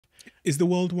Is the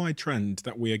worldwide trend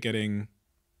that we are getting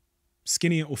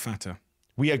skinnier or fatter?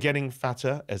 We are getting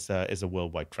fatter as a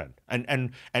worldwide trend,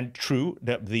 and true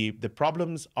that the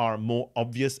problems are more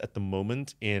obvious at the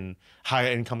moment in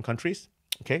higher income countries.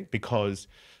 Okay, because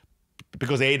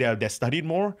A, they're studied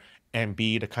more, and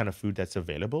B, the kind of food that's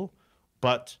available.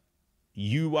 But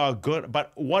you are good.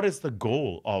 But what is the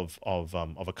goal of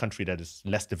a country that is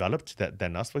less developed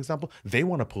than us, for example? They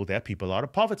want to pull their people out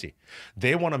of poverty.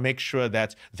 They want to make sure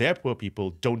that their poor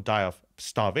people don't die of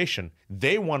starvation.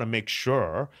 They want to make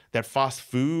sure that fast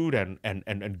food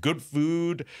and good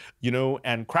food,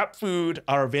 and crap food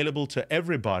are available to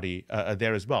everybody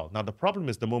there as well. Now, the problem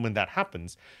is the moment that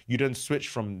happens, you then switch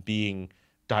from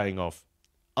dying of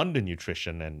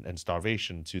undernutrition and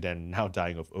starvation to then now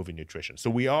dying of overnutrition. So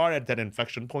we are at that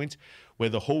inflection point where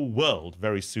the whole world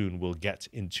very soon will get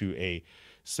into a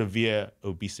severe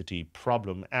obesity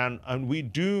problem. And we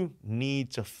do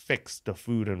need to fix the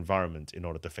food environment in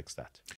order to fix that.